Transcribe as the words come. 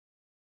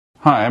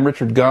Hi, I'm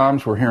Richard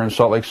Gomes. We're here in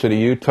Salt Lake City,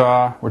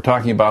 Utah. We're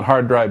talking about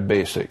hard drive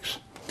basics.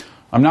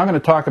 I'm now going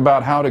to talk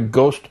about how to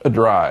ghost a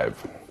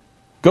drive.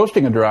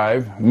 Ghosting a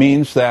drive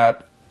means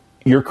that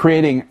you're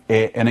creating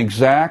an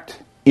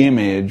exact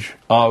image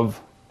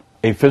of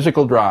a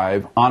physical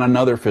drive on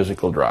another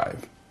physical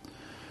drive.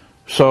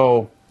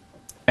 So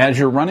as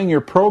you're running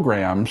your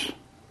programs,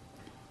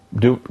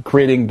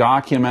 creating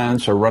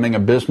documents or running a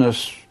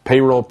business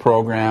payroll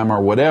program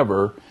or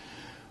whatever,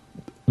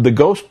 the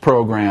ghost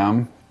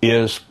program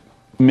is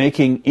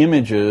making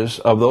images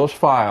of those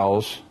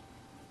files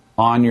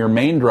on your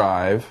main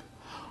drive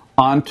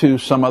onto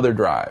some other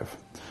drive,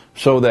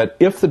 so that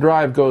if the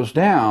drive goes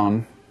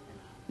down,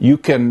 you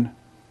can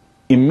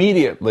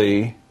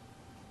immediately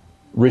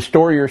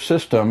restore your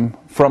system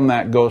from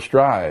that ghost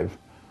drive,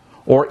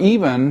 or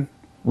even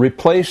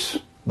replace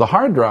the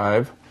hard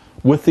drive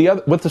with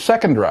the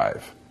second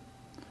drive,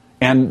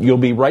 and you'll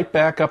be right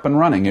back up and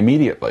running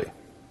immediately.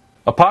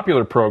 A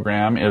popular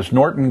program is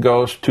Norton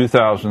Ghost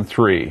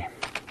 2003.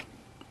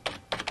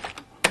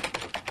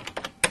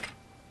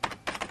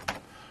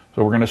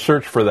 So we're going to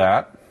search for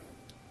that.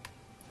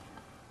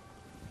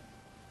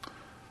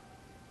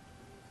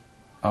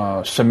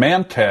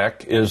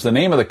 Symantec is the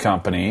name of the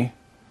company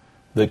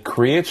that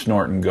creates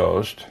Norton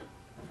Ghost,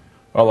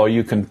 although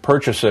you can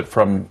purchase it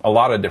from a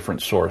lot of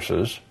different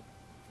sources.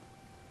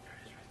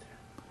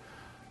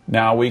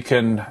 Now we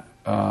can,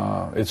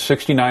 it's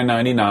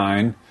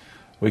 $69.99.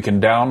 We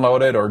can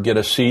download it or get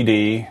a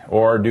CD,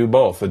 or do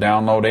both, the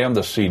download and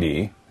the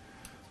CD,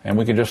 and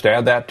we can just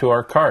add that to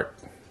our cart.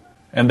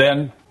 And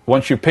then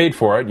once you've paid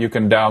for it, you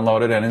can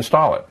download it and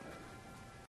install it.